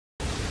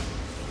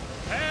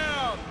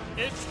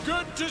It's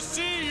good to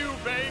see you,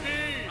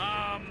 baby!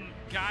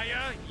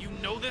 Gaia, you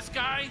know this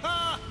guy?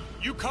 Ha!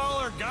 You call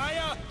her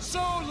Gaia?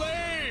 So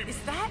lame! Is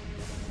that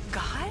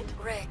God?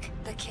 Rick,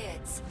 the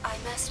kids. I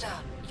messed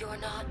up. You're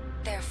not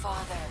their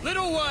father.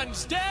 Little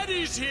ones,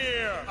 Daddy's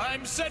here!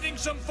 I'm setting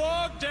some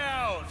fog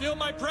down! Feel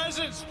my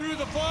presence through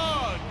the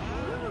fog!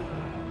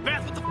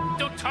 Beth, what the f?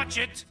 Don't touch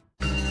it!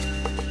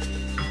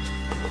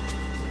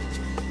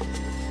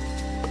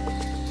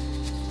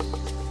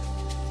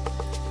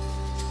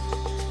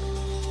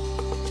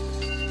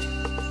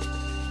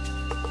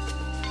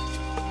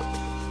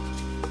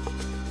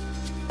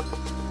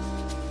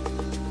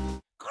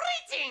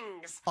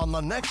 On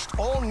the next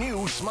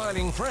all-new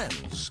Smiling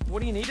Friends.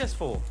 What do you need us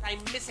for?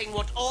 I'm missing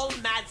what all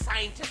mad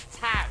scientists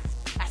have.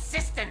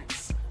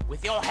 Assistance.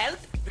 With your help,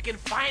 we can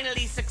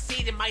finally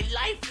succeed in my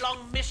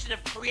lifelong mission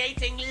of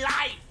creating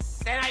life.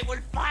 Then I will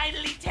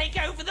finally take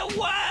over the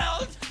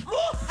world!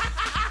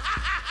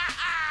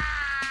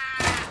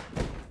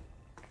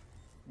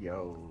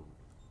 Yo,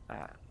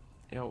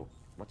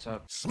 what's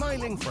up?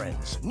 Smiling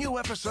Friends. New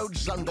episode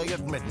Sunday at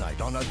midnight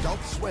on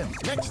Adult Swim.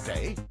 Next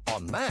day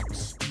on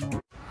Max.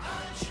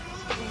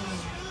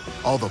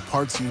 All the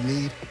parts you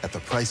need at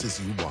the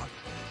prices you want.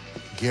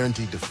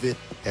 Guaranteed to fit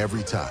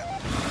every time.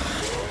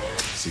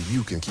 So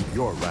you can keep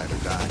your ride or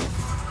die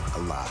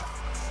alive.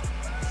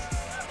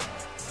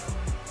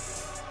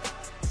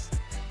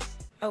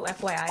 Oh,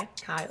 FYI,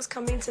 Kyle's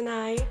coming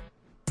tonight.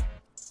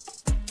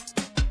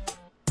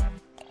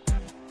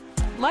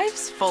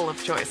 Life's full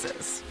of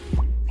choices.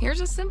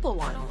 Here's a simple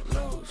one.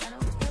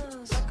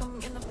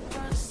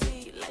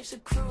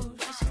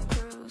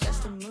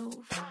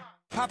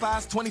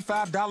 Popeye's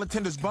 $25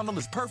 tenders bundle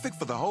is perfect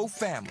for the whole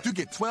family. You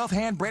get 12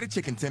 hand-breaded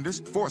chicken tenders,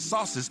 4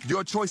 sauces,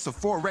 your choice of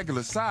 4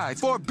 regular sides,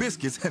 4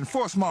 biscuits, and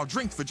 4 small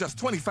drinks for just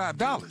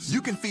 $25.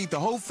 You can feed the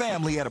whole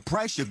family at a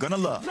price you're gonna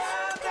love.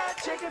 Love that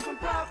chicken from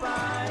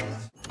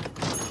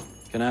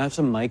Popeyes. Can I have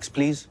some Mike's,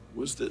 please?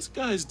 Was this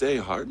guy's day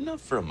hard enough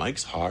for a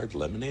Mike's Hard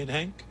Lemonade,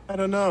 Hank? I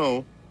don't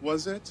know.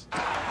 Was it?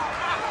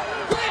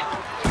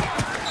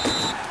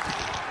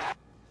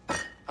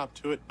 Hop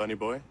to it, bunny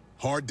boy.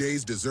 Hard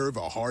days deserve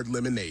a hard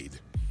lemonade.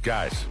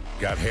 Guys,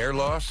 got hair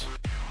loss?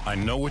 I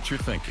know what you're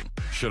thinking.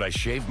 Should I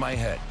shave my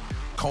head?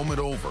 Comb it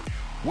over?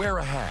 Wear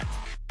a hat?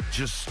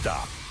 Just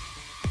stop.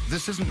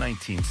 This isn't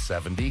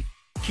 1970.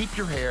 Keep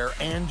your hair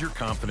and your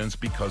confidence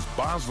because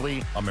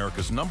Bosley,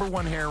 America's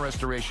 #1 hair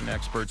restoration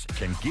experts,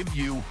 can give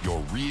you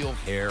your real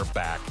hair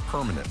back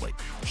permanently.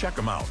 Check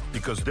them out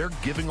because they're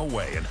giving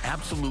away an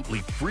absolutely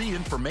free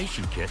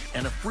information kit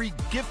and a free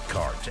gift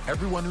card to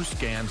everyone who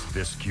scans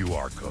this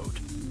QR code.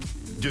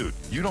 Dude,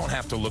 you don't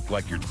have to look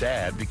like your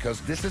dad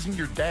because this isn't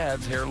your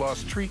dad's hair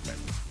loss treatment.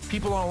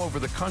 People all over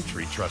the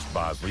country trust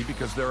Bosley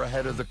because they're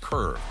ahead of the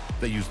curve.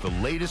 They use the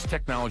latest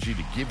technology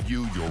to give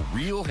you your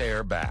real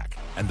hair back.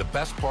 And the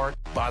best part,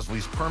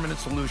 Bosley's permanent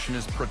solution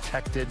is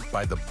protected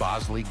by the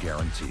Bosley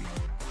Guarantee.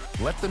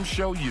 Let them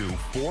show you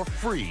for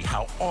free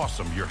how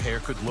awesome your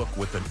hair could look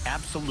with an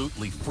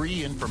absolutely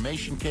free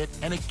information kit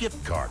and a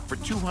gift card for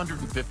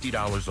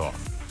 $250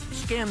 off.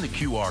 Scan the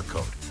QR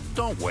code.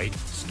 Don't wait.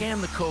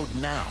 Scan the code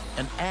now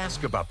and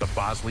ask about the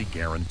Bosley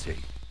Guarantee.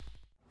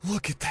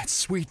 Look at that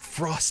sweet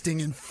frosting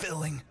and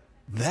filling.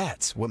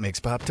 That's what makes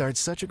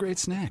Pop-Tarts such a great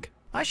snack.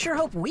 I sure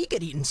hope we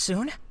get eaten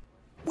soon.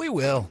 We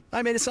will.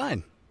 I made a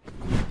sign.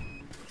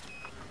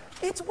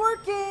 It's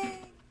working!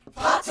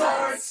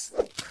 Pop-Tarts!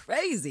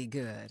 Crazy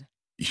good.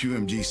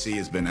 UMGC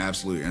has been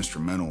absolutely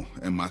instrumental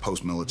in my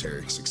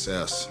post-military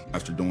success.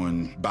 After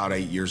doing about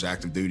 8 years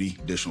active duty,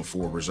 additional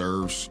 4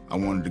 reserves, I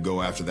wanted to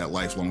go after that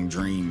lifelong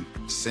dream.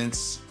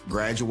 Since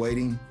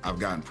graduating, I've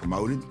gotten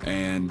promoted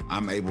and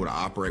I'm able to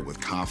operate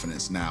with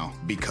confidence now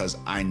because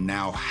I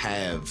now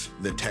have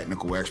the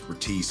technical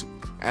expertise.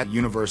 At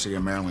University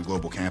of Maryland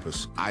Global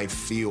Campus, I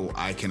feel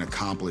I can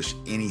accomplish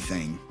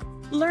anything.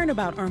 Learn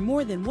about our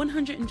more than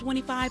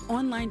 125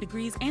 online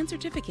degrees and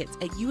certificates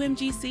at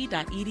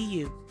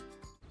umgc.edu.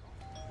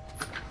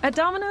 At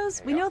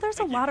Domino's, we know there's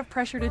a lot of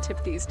pressure to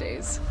tip these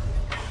days.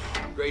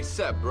 Great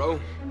set, bro.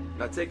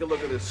 Now take a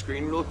look at this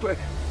screen real quick.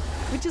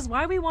 Which is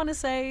why we want to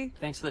say,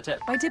 thanks for the tip.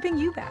 By tipping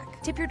you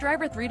back. Tip your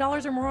driver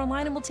 $3 or more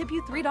online and we'll tip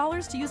you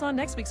 $3 to use on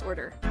next week's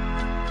order.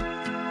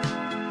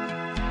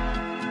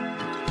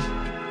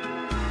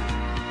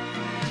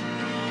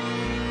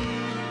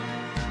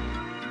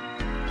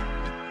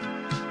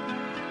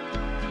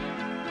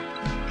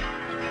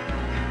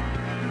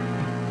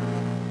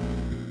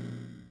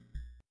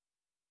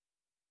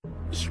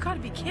 You gotta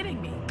be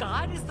kidding me.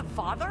 God is the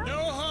father?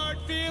 No hard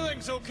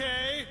feelings,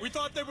 okay? We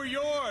thought they were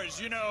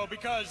yours, you know,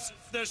 because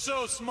they're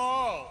so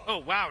small. Oh,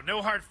 wow,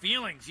 no hard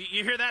feelings.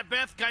 You hear that,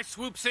 Beth? Guy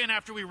swoops in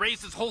after we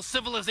raise his whole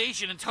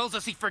civilization and tells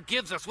us he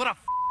forgives us. What a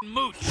f***ing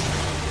mooch.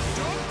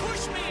 Don't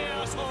push me,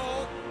 asshole!